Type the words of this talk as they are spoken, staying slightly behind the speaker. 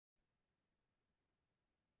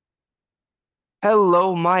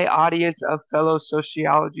Hello, my audience of fellow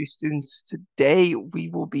sociology students. Today we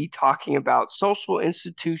will be talking about social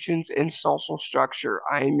institutions and social structure.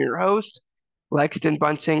 I am your host, Lexton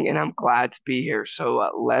Bunting, and I'm glad to be here. So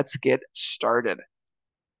let's get started.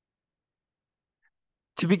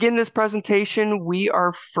 To begin this presentation, we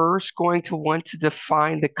are first going to want to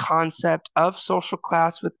define the concept of social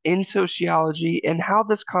class within sociology and how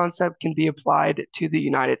this concept can be applied to the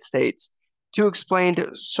United States. To explain,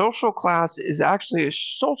 social class is actually a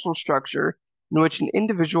social structure in which an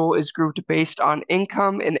individual is grouped based on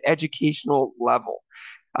income and educational level.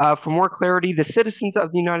 For more clarity, the citizens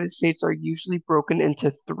of the United States are usually broken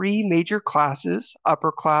into three major classes: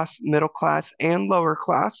 upper class, middle class, and lower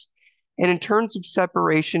class. And in terms of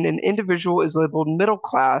separation, an individual is labeled middle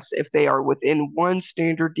class if they are within one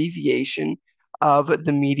standard deviation of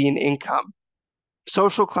the median income.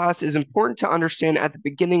 Social class is important to understand at the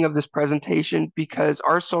beginning of this presentation because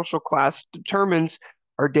our social class determines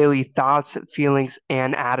our daily thoughts, feelings,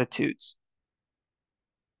 and attitudes.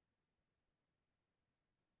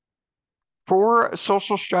 For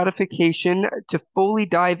social stratification, to fully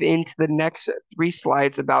dive into the next three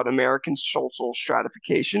slides about American social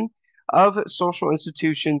stratification of social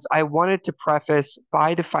institutions, I wanted to preface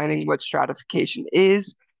by defining what stratification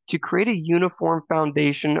is to create a uniform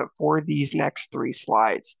foundation for these next three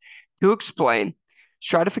slides. To explain,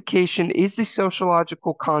 stratification is the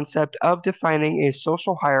sociological concept of defining a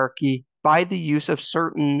social hierarchy by the use of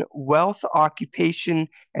certain wealth, occupation,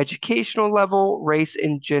 educational level, race,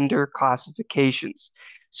 and gender classifications.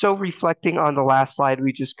 So, reflecting on the last slide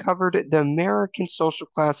we just covered, the American social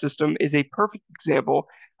class system is a perfect example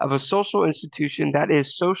of a social institution that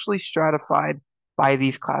is socially stratified by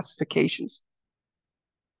these classifications.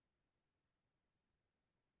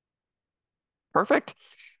 Perfect.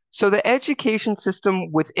 So, the education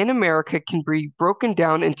system within America can be broken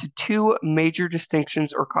down into two major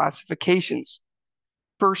distinctions or classifications.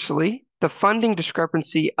 Firstly, the funding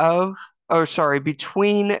discrepancy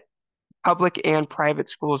between public and private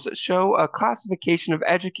schools that show a classification of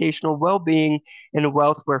educational well-being and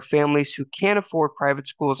wealth where families who can't afford private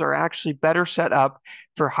schools are actually better set up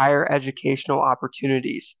for higher educational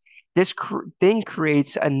opportunities. Then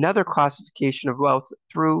creates another classification of wealth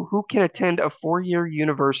through who can attend a four-year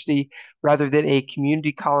university rather than a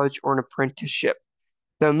community college or an apprenticeship.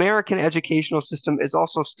 The American educational system is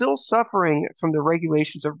also still suffering from the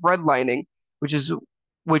regulations of redlining, which is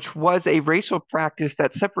which was a racial practice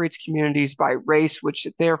that separates communities by race, which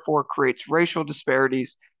therefore creates racial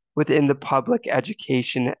disparities within the public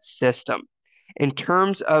education system. In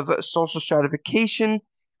terms of social stratification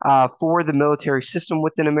for the military system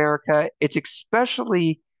within America, it's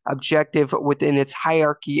especially objective within its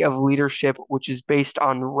hierarchy of leadership, which is based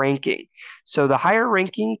on ranking. So the higher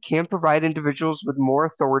ranking can provide individuals with more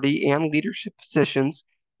authority and leadership positions,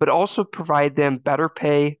 but also provide them better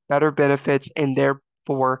pay, better benefits, and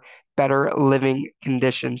therefore better living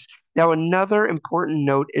conditions. Now, another important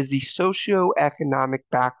note is the socioeconomic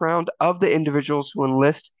background of the individuals who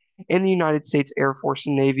enlist in the United States Air Force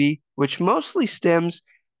and Navy, which mostly stems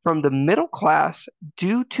from the middle class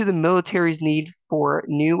due to the military's need for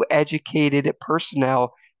new educated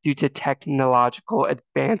personnel due to technological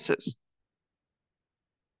advances.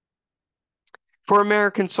 For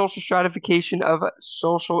American social stratification of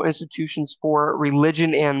social institutions for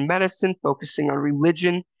religion and medicine, focusing on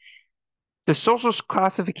religion, the social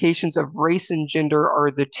classifications of race and gender are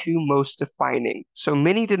the two most defining. So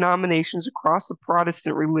many denominations across the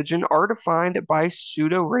Protestant religion are defined by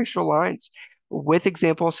pseudo-racial lines, with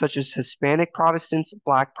examples such as Hispanic Protestants,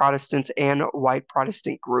 Black Protestants, and white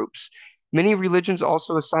Protestant groups. Many religions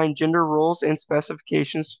also assign gender roles and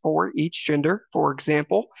specifications for each gender. For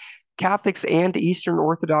example, Catholics and Eastern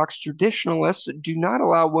Orthodox traditionalists do not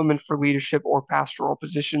allow women for leadership or pastoral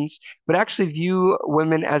positions, but actually view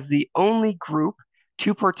women as the only group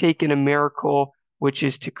to partake in a miracle, which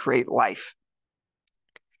is to create life.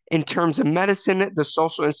 In terms of medicine, the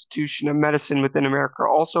social institution of medicine within America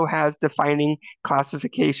also has defining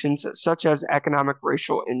classifications such as economic,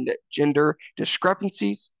 racial, and gender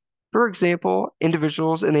discrepancies. For example,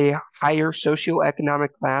 individuals in a higher socioeconomic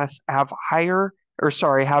class have better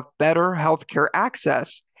healthcare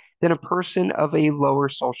access than a person of a lower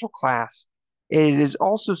social class. It is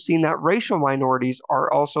also seen that racial minorities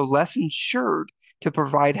are also less insured to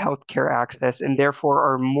provide healthcare access and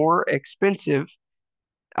therefore are more expensive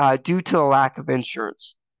due to a lack of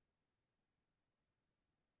insurance.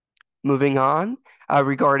 Moving on,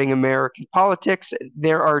 regarding American politics,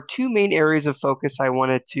 there are two main areas of focus I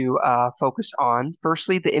wanted to focus on.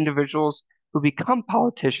 Firstly, the individuals who become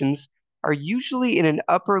politicians, are usually in an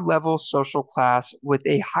upper level social class with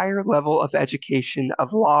a higher level of education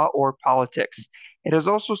of law or politics. It is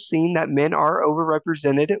also seen that men are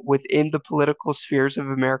overrepresented within the political spheres of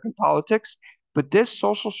American politics, but this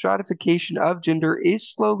social stratification of gender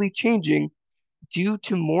is slowly changing due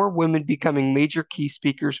to more women becoming major key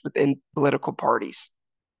speakers within political parties.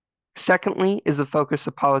 Secondly, is the focus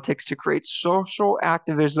of politics to create social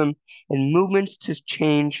activism and movements to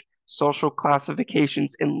change social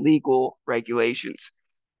classifications and legal regulations.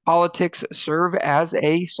 Politics serve as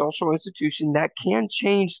a social institution that can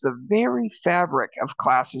change the very fabric of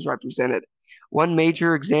classes represented. One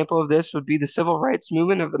major example of this would be the civil rights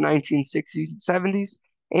movement of the 1960s and 70s,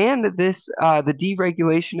 and the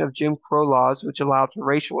deregulation of Jim Crow laws, which allowed for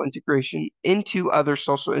racial integration into other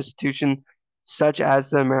social institutions, such as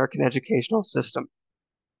the American educational system.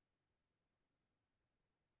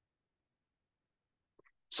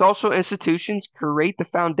 Social institutions create the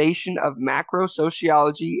foundation of macro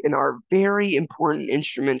sociology and are very important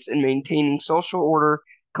instruments in maintaining social order,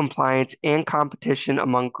 compliance, and competition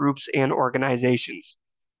among groups and organizations.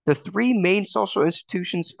 The three main social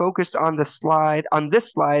institutions focused on this slide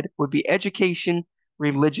would be education,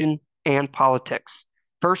 religion, and politics.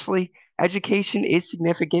 Firstly, education is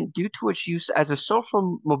significant due to its use as a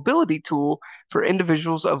social mobility tool for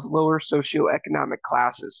individuals of lower socioeconomic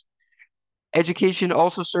classes. Education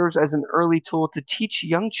also serves as an early tool to teach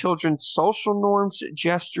young children social norms,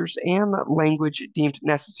 gestures, and language deemed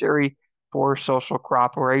necessary for social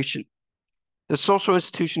cooperation. The social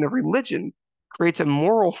institution of religion creates a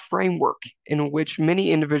moral framework in which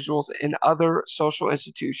many individuals and other social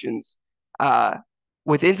institutions uh,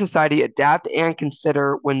 within society adapt and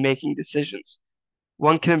consider when making decisions.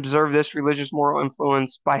 One can observe this religious moral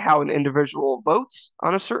influence by how an individual votes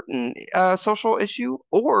on a certain social issue,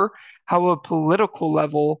 or how a political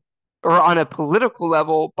level, or on a political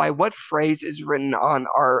level, by what phrase is written on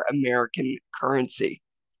our American currency.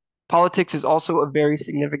 Politics is also a very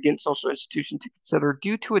significant social institution to consider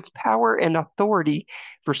due to its power and authority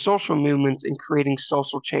for social movements in creating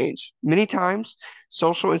social change. Many times,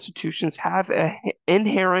 social institutions have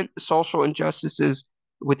inherent social injustices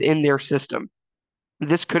within their system.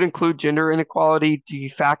 This could include gender inequality, de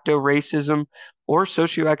facto racism, or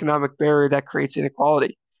socioeconomic barrier that creates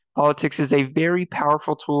inequality. Politics is a very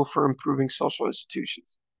powerful tool for improving social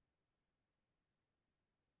institutions.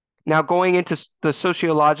 Now, going into the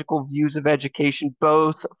sociological views of education,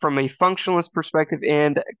 both from a functionalist perspective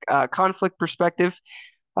and conflict perspective,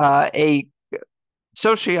 a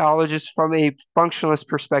sociologists from a functionalist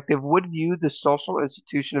perspective would view the social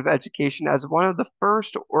institution of education as one of the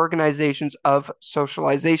first organizations of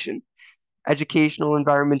socialization. Educational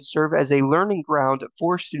environments serve as a learning ground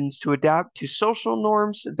for students to adapt to social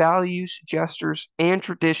norms, values, gestures, and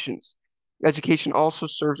traditions. Education also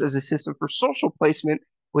serves as a system for social placement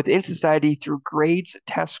within society through grades,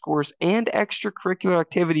 test scores, and extracurricular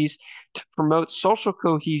activities to promote social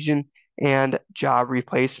cohesion and job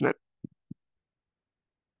replacement.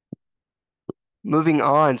 Moving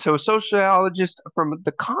on. So, sociologists from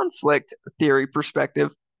the conflict theory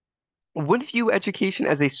perspective would view education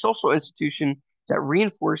as a social institution that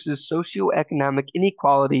reinforces socioeconomic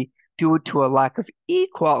inequality due to a lack of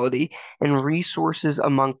equality and resources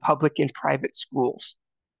among public and private schools.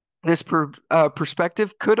 This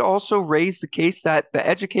perspective could also raise the case that the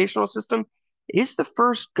educational system is the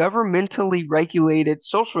first governmentally regulated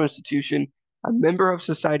social institution a member of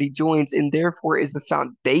society joins and therefore is the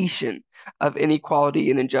foundation of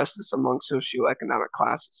inequality and injustice among socioeconomic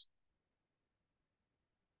classes.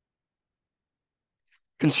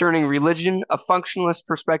 Concerning religion, a functionalist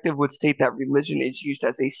perspective would state that religion is used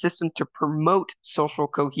as a system to promote social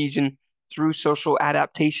cohesion through social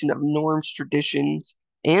adaptation of norms, traditions,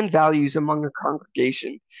 and values among a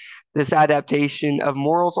congregation. This adaptation of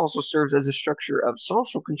morals also serves as a structure of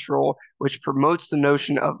social control, which promotes the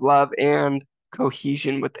notion of love and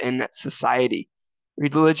cohesion within society.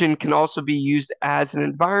 Religion can also be used as an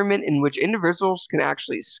environment in which individuals can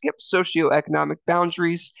actually skip socioeconomic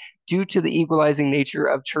boundaries due to the equalizing nature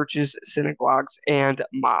of churches, synagogues, and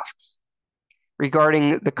mosques.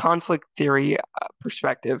 Regarding the conflict theory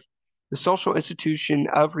perspective, the social institution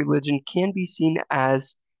of religion can be seen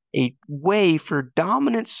as a way for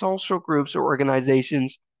dominant social groups or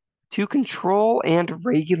organizations to control and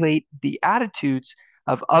regulate the attitudes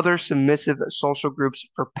of other submissive social groups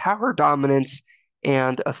for power dominance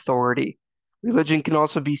and authority. Religion can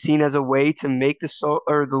also be seen as a way to make the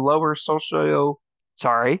lower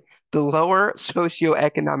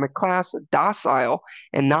socioeconomic class docile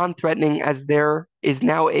and non-threatening, as there is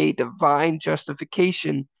now a divine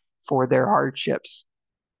justification for their hardships.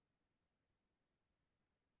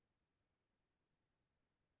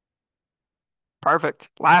 Perfect.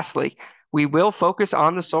 Lastly, we will focus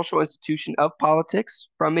on the social institution of politics.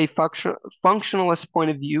 From a functionalist point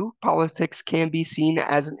of view, politics can be seen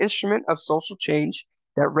as an instrument of social change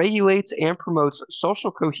that regulates and promotes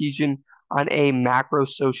social cohesion on a macro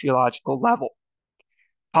sociological level.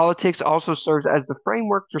 Politics also serves as the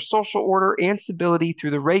framework for social order and stability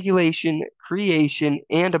through the regulation, creation,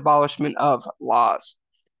 and abolishment of laws.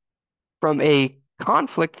 From a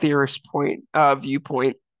conflict theorist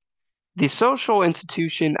viewpoint, the social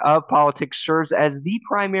institution of politics serves as the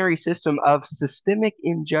primary system of systemic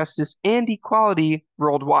injustice and equality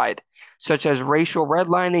worldwide, such as racial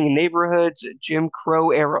redlining in neighborhoods, Jim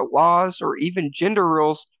Crow era laws, or even gender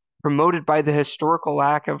roles promoted by the historical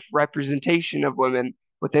lack of representation of women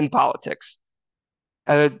within politics.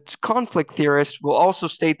 A conflict theorist will also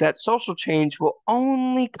state that social change will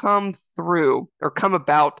only come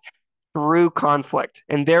about through conflict,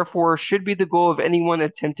 and therefore should be the goal of anyone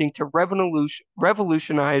attempting to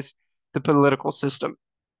revolutionize the political system.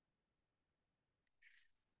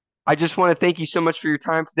 I just want to thank you so much for your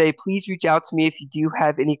time today. Please reach out to me if you do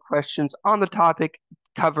have any questions on the topics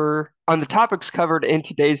covered in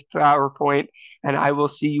today's PowerPoint, and I will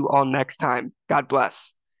see you all next time. God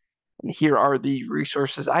bless. And here are the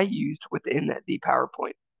resources I used within the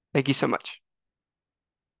PowerPoint. Thank you so much.